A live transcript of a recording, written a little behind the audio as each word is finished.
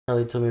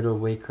Karlee told me to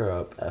wake her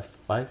up at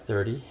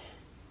 5:30,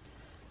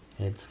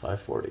 and it's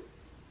 5:40,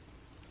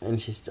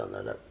 and she's still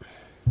not up.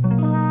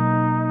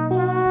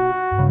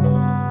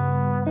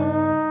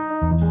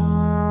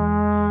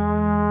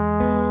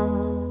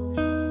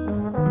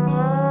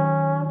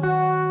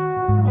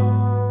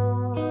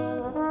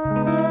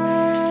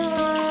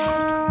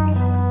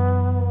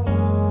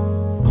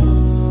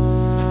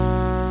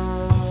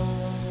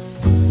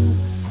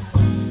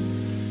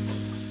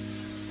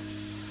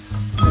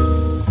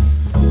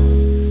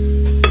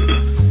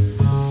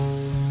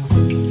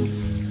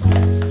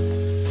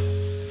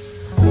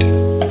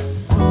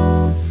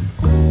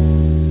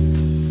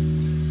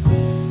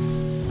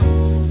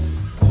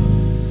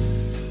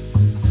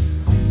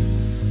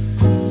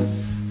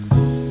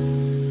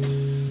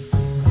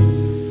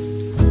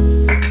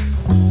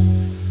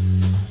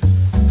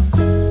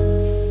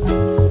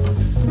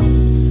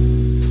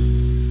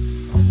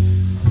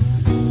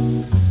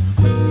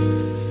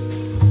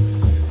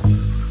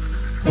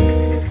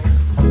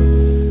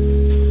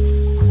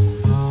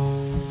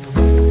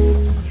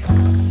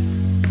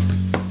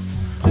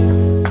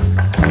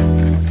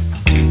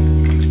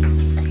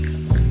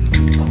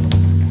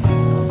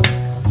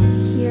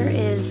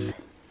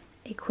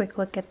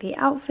 Look at the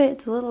outfit.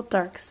 It's a little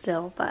dark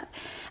still, but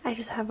I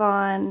just have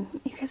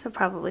on, you guys have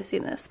probably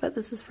seen this, but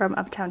this is from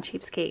Uptown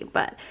Cheapskate,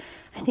 but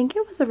I think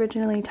it was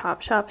originally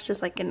Topshop's,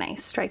 just like a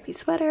nice stripy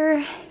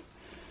sweater,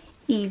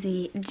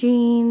 easy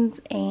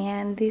jeans,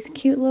 and these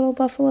cute little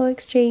Buffalo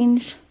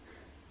Exchange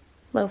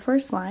loafer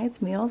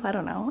slides, mules, I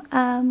don't know.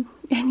 And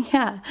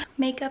yeah,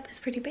 makeup is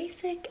pretty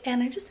basic,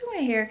 and I just threw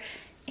my hair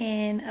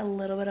in a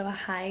little bit of a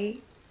high,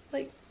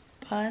 like,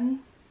 bun.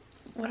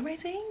 What am I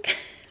saying?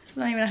 It's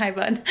not even a high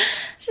bun.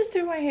 Just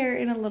threw my hair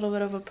in a little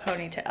bit of a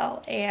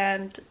ponytail,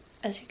 and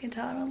as you can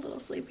tell, I'm a little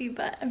sleepy,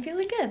 but I'm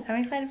feeling good.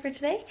 I'm excited for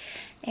today,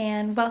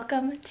 and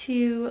welcome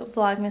to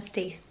Vlogmas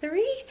Day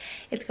 3.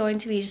 It's going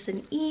to be just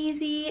an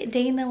easy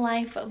day in the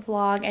life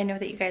vlog. I know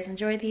that you guys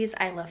enjoy these.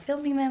 I love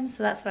filming them,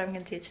 so that's what I'm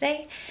going to do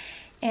today.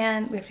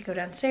 And we have to go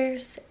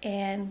downstairs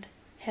and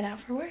head out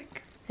for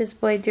work. This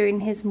boy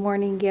doing his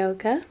morning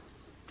yoga.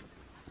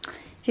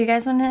 If you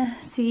guys want to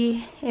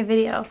see a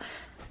video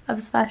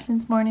of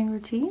Sebastian's morning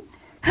routine,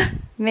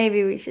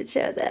 maybe we should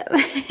show them.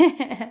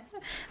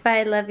 But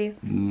I love you.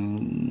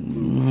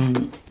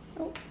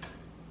 Oh.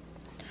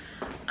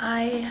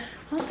 I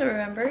also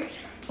remembered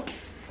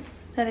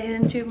that I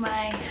didn't do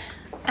my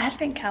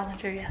advent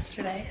calendar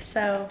yesterday,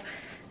 so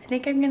I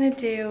think I'm gonna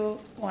do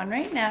one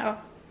right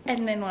now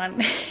and then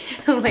one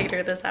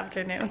later this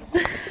afternoon.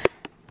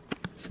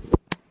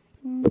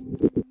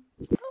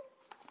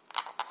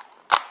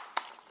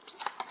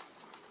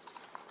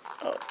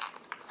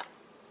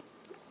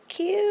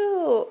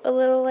 Cute, a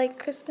little like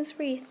Christmas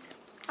wreath.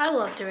 I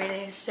love doing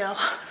these still.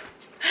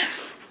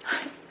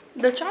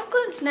 The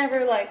chocolate's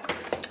never like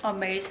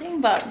amazing,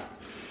 but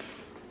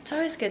it's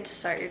always good to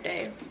start your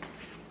day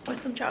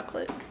with some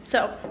chocolate.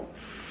 So,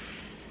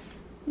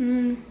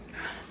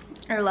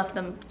 I left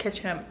the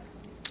kitchen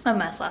a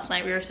mess last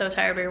night. We were so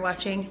tired. We were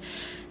watching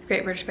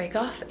Great British Bake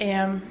Off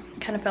and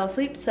kind of fell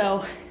asleep.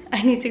 So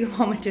I need to go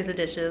home and do the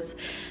dishes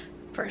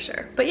for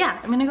sure. But yeah,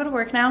 I'm gonna go to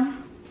work now.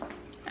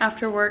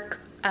 After work,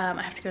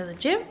 I have to go to the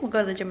gym. We'll go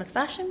to the gym with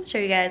Sebastian, show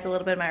you guys a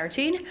little bit of my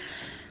routine.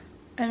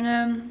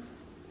 And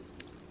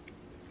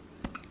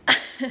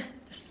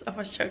just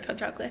almost choked on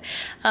chocolate.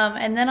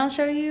 And then I'll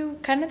show you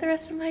kind of the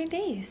rest of my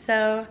day.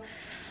 So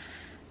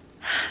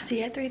see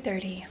you at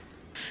 3:30.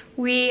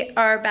 We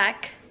are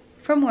back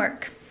from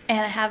work,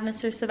 and I have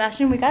Mr.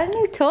 Sebastian. We got a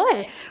new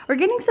toy. We're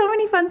getting so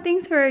many fun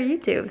things for our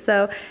YouTube,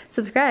 so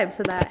subscribe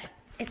so that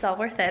it's all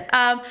worth it.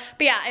 But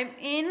yeah, I'm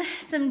in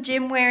some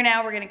gym wear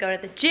now. We're gonna go to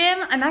the gym.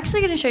 I'm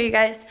actually gonna show you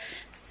guys,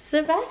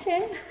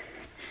 Sebastian,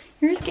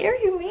 you're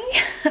scaring me.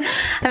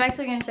 I'm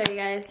actually gonna show you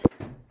guys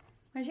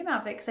my gym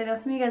outfit, because I know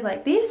some of you guys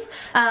like these.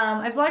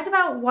 I vlogged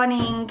about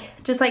wanting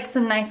just like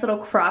some nice little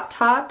crop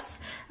tops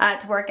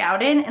to work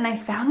out in, and I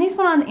found these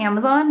one on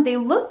Amazon. They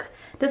look,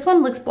 this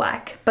one looks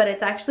black, but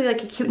it's actually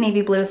like a cute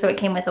navy blue. So it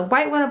came with a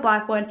white one, a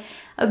black one,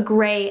 a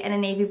gray, and a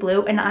navy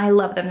blue, and I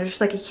love them. They're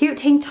just like a cute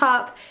tank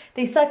top.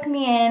 They suck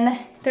me in.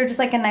 They're just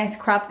like a nice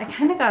crop. I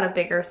kind of got a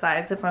bigger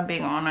size, if I'm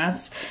being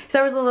honest, because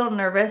I was a little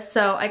nervous.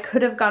 So I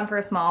could have gone for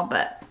a small,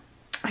 but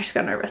I just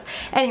got nervous.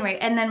 Anyway,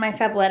 and then my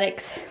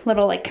Fabletics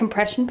little like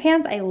compression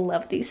pants. I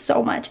love these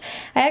so much.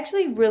 I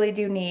actually really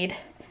do need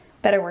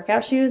better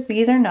workout shoes.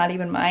 These are not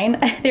even mine.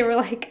 They were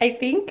like, I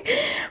think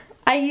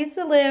I used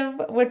to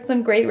live with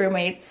some great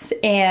roommates,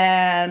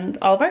 and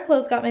all of our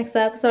clothes got mixed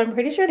up, so I'm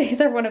pretty sure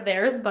these are one of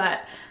theirs,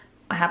 but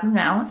I have them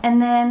now.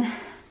 And then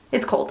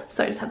it's cold,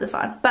 so I just have this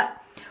on.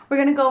 But we're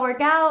gonna go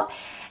work out,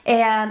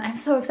 and I'm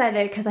so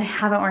excited because I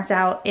haven't worked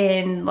out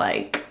in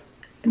like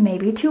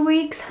maybe 2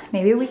 weeks,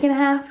 maybe a week and a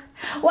half.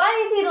 Why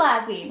is he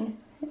laughing?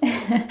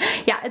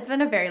 Yeah, it's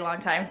been a very long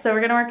time. So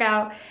we're gonna work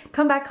out,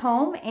 come back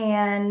home,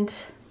 and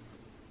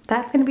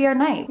that's gonna be our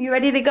night. You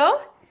ready to go?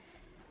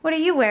 What are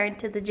you wearing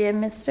to the gym,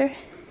 mister?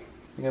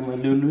 I got my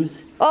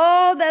Lulus.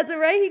 Oh, that's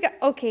right. He got,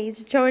 okay,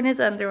 he's showing his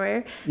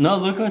underwear. No,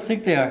 look how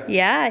sick they are.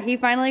 Yeah, he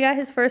finally got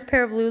his first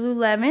pair of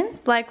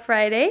Lululemons, Black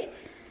Friday.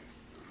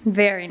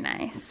 Very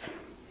nice.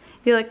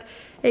 You look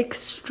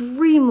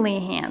extremely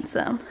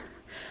handsome.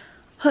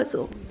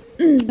 Hustle.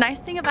 Nice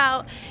thing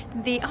about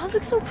the, oh, it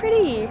looks so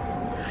pretty.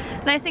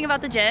 Nice thing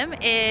about the gym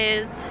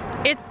is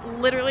it's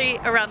literally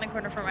around the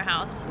corner from our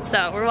house.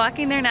 So we're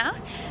walking there now,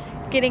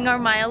 getting our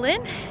mile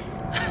in,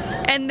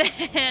 and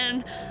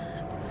then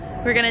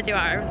we're gonna do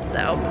ours.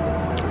 So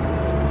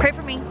pray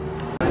for me.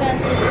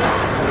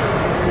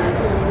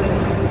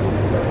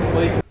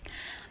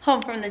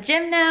 Home from the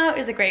gym now. It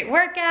was a great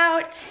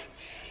workout.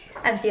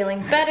 I'm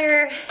feeling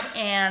better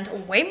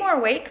and way more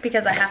awake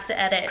because I have to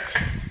edit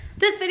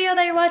this video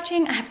that you're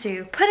watching. I have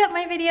to put up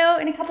my video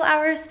in a couple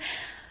hours,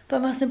 but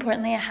most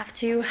importantly, I have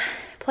to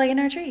plug in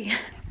our tree.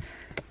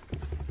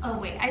 Oh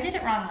wait, I did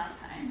it wrong last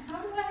time.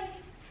 How do I?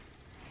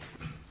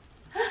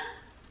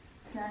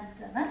 Dun,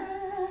 dun,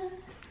 dun.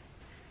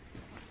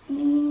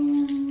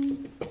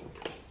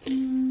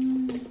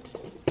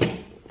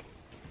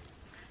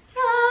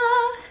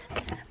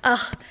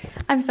 Oh,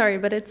 I'm sorry,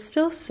 but it's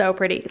still so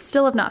pretty.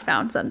 Still have not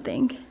found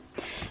something.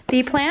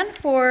 The plan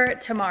for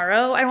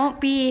tomorrow, I'm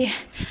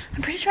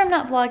pretty sure I'm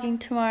not vlogging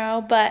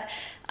tomorrow, but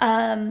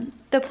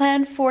the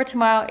plan for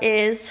tomorrow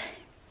is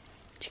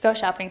to go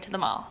shopping to the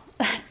mall.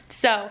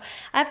 So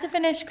I have to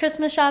finish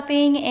Christmas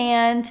shopping,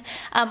 and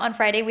on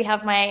Friday we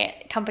have my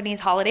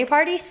company's holiday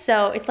party.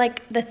 So it's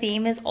like the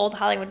theme is old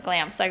Hollywood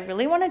glam. So I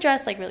really want to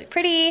dress like really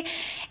pretty,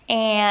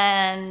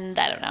 and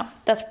I don't know.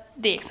 That's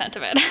the extent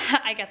of it.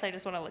 I guess I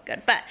just want to look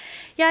good. But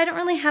yeah, I don't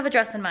really have a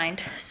dress in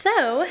mind.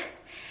 So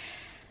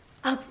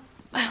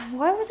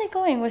where was I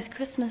going with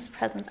Christmas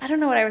presents? I don't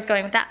know what I was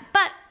going with that.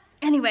 But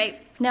anyway,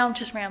 now I'm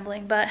just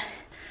rambling. But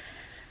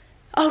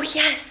oh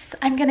yes,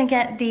 I'm gonna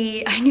get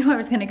the, I knew I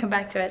was gonna come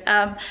back to it.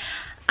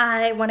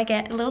 I wanna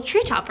get a little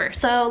tree topper.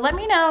 So let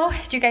me know,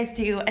 do you guys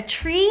do a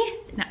tree?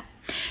 No.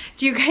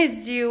 Do you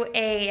guys do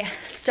a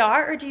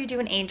star or do you do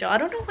an angel? I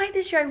don't know why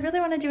this year I really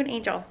wanna do an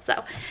angel,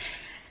 so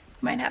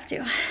might have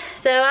to.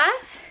 So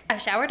I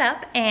showered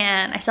up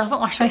and I still haven't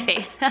washed my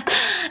face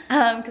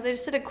because I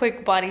just did a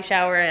quick body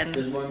shower and.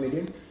 There's one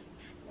medium?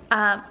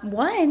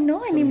 One,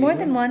 no, I need more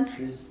than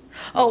one.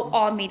 Oh,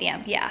 all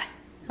medium, yeah.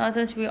 I want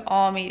them to be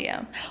all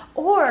medium.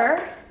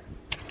 Or,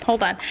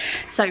 hold on.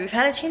 So we've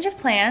had a change of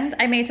plans.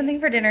 I made something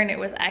for dinner and it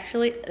was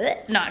actually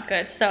not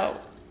good. So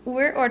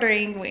we're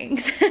ordering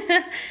wings.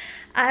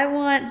 I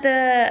want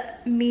the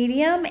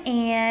medium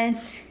and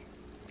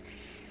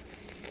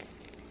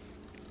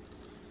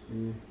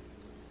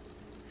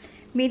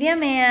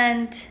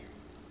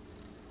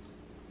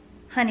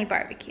honey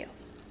barbecue.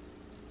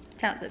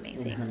 Sounds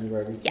amazing. Honey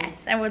barbecue? Yes,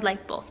 I would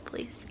like both,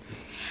 please.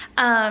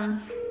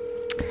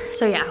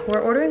 So yeah, we're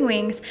ordering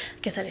wings.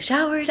 Like I said, I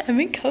showered, I'm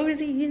in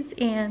cozies,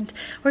 and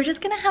we're just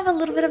gonna have a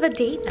little bit of a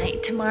date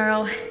night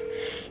tomorrow.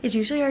 Is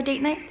usually our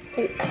date night.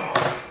 Oh.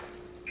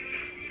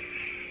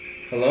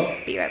 Hello?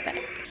 Be right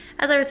back.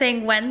 As I was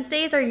saying,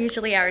 Wednesdays are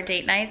usually our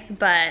date nights,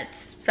 but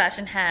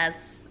Sebastian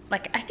has,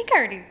 like, I think I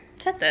already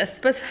said this,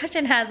 but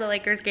Sebastian has a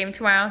Lakers game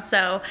tomorrow,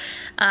 so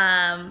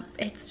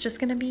it's just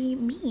gonna be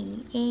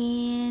me,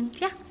 and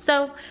yeah,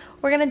 so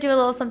we're gonna do a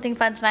little something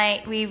fun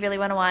tonight. We really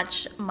wanna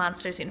watch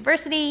Monsters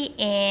University,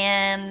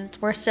 and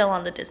we're still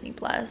on the Disney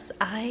Plus.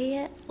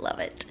 I love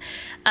it.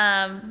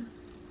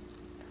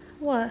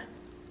 What?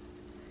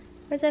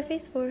 What's that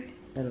face for?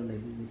 I don't like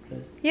Disney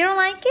Plus. You don't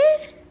like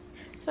it?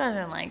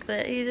 Sebastian likes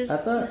it. You just. I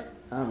thought.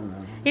 I don't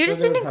know. You just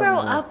didn't grow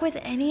up with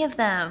any of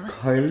them.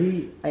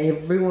 Karlee,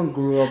 everyone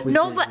grew up with.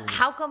 No, Disney. But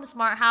how come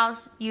Smart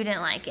House you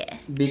didn't like it?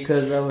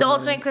 Because that was the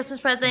ultimate Christmas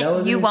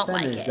present. You won't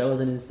like it. That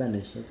wasn't in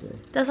Spanish. That's why.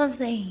 That's what I'm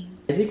saying.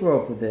 I did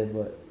grow up with it,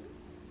 but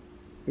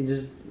it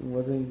just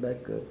wasn't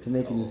that good to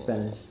make it in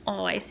Spanish.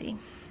 Oh, I see.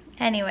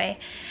 Anyway,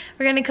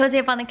 we're gonna cozy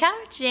up on the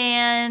couch,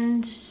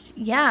 and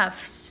yeah,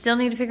 still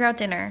need to figure out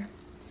dinner.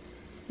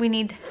 We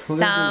need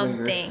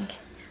something.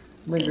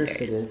 Wingers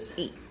it is.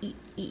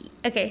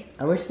 Okay.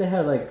 I wish they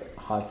had like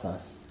hot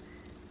sauce.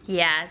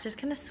 Yeah, just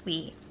kind of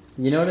sweet.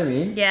 You know what I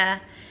mean? Yeah.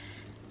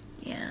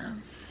 Yeah.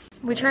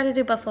 We tried to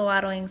do Buffalo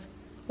Wild Wings.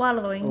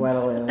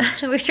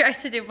 We tried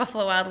to do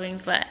Buffalo Wild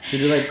Wings, but you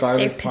do like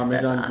garlic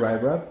parmesan dry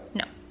rub?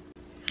 No.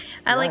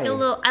 I like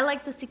I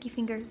like the sticky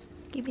fingers.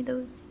 Give me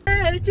those.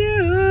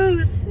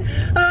 Juice.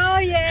 Oh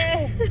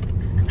yeah.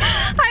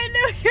 I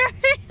know you're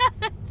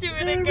gonna do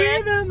it again. The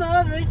rhythm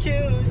of the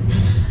juice.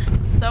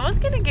 Someone's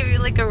gonna give you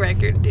like a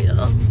record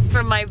deal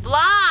for my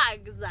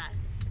vlogs.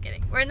 Just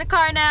kidding. We're in the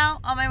car now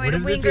on my way to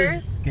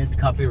Wingers. It gets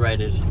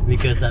copyrighted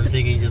because I'm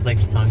singing just like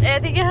the song. I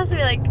think it has to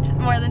be like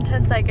more than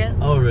 10 seconds.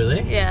 Oh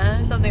really?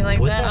 Yeah, or something like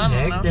that. What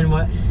the heck? Then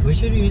what? We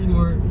should use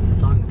more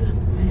songs then.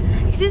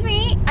 Excuse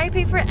me, I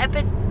pay for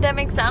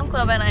Epidemic Sound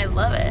Club and I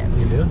love it.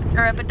 You do?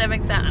 Or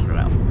Epidemic Sound, I don't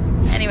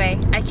know. Anyway,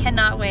 I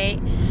cannot wait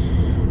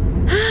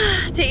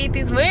to eat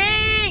these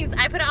wings.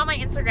 I put it on my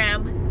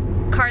Instagram.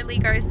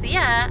 Karlee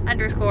Garcia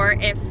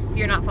 _ if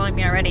you're not following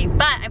me already.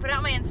 But I put it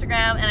on my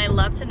Instagram and I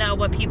love to know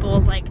what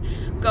people's like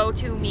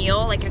go-to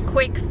meal, like a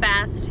quick,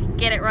 fast,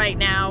 get it right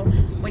now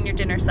when your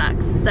dinner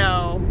sucks.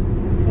 So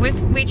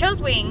we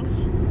chose wings.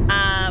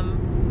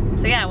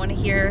 So yeah, I want to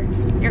hear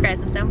your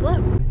guys' down below.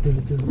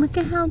 Look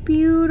at how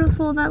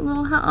beautiful that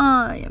little house.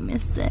 Oh, I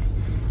missed it.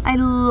 I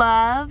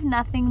love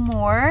nothing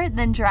more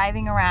than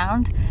driving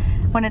around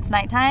when it's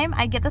nighttime.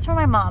 I get this from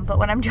my mom, but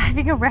when I'm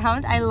driving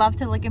around, I love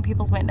to look in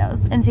people's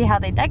windows and see how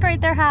they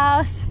decorate their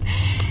house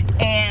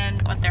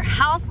and what their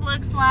house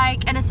looks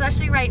like. And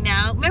especially right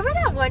now, remember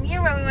that one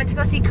year when we went to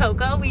go see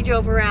Coco? We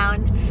drove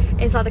around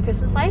and saw the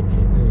Christmas lights?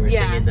 We were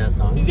singing that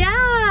song?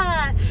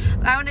 Yeah!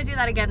 I want to do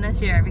that again this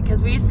year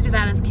because we used to do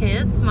that as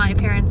kids. My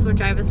parents would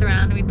drive us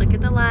around and we'd look at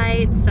the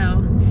lights,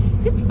 so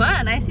it's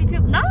fun. I see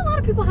people, not a lot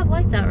of people have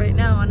lights out right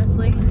now,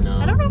 honestly. No.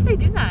 I don't know if they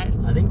do that.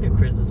 I think the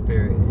Christmas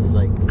spirit is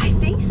like... I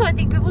think so. I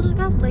think people just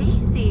got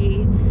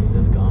lazy. It's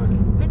just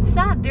gone. It's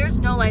sad. There's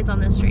no lights on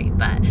the street,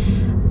 but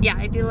yeah,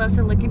 I do love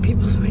to look in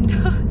people's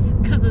windows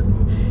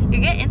because you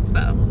get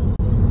inspo.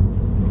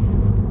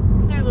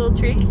 Their little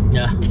tree.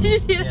 Yeah. Did you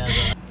see that?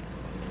 Yeah,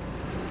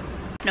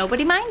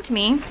 Nobody mind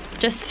me.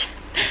 Just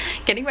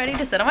getting ready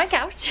to sit on my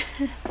couch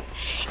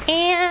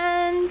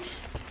and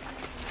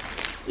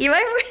eat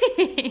my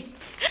wings.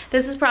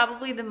 This is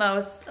probably the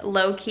most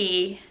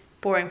low-key,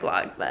 boring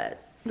vlog,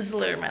 but this is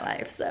literally my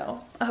life, so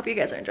I hope you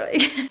guys are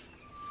enjoying.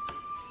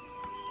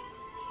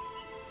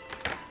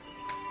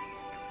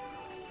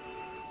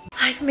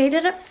 I've made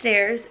it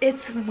upstairs.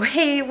 It's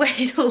way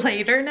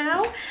later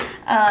now.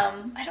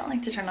 I don't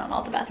like to turn on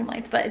all the bathroom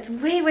lights, but it's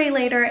way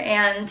later,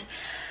 and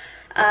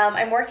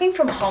I'm working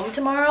from home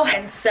tomorrow,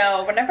 and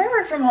so whenever I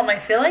work from home, I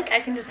feel like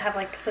I can just have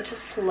like such a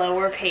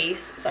slower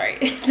pace.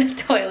 Sorry, the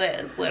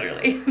toilet is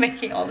literally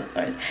making all this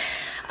noise.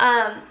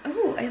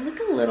 Ooh, I look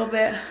a little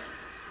bit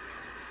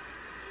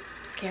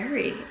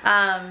scary.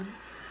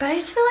 But I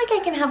just feel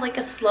like I can have like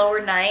a slower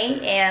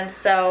night, and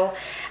so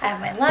I have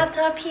my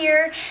laptop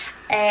here,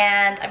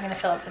 and I'm gonna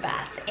fill up the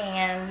bath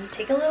and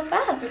take a little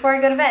bath before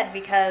I go to bed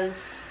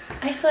because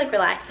I just feel like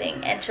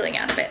relaxing and chilling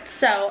out a bit.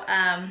 So,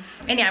 and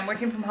yeah, I'm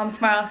working from home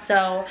tomorrow,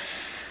 so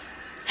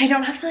I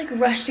don't have to like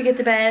rush to get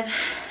to bed,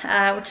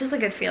 which is a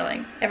good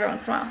feeling every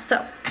once in a while. So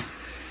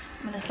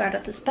I'm gonna start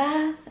up this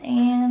bath,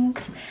 and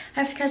I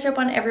have to catch up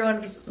on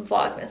everyone's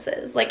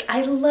Vlogmases. Like,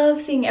 I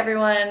love seeing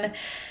everyone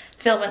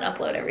film and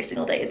upload every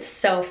single day. It's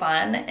so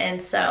fun.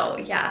 And so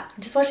yeah,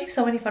 I'm just watching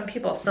so many fun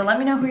people. So let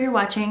me know who you're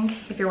watching,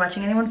 if you're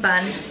watching anyone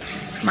fun.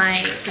 My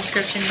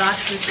subscription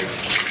box is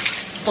just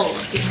full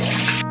of people.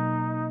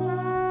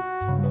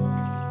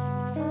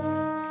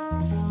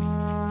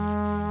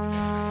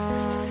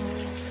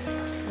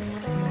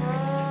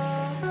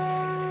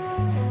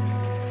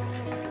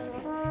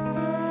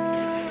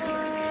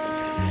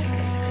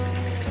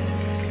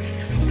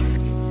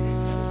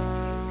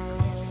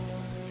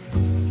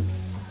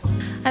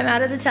 I'm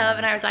out of the tub,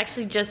 and I was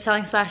actually just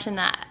telling Sebastian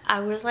that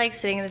I was like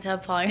sitting in the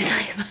tub falling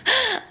asleep.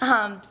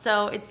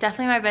 So it's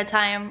definitely my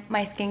bedtime.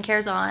 My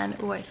skincare's on.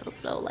 Oh, I feel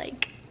so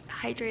like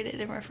hydrated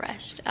and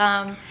refreshed.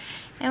 And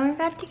we're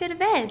about to go to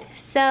bed.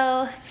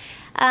 So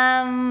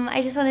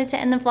I just wanted to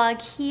end the vlog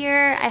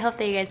here. I hope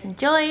that you guys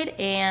enjoyed,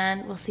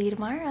 and we'll see you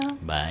tomorrow.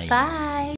 Bye. Bye.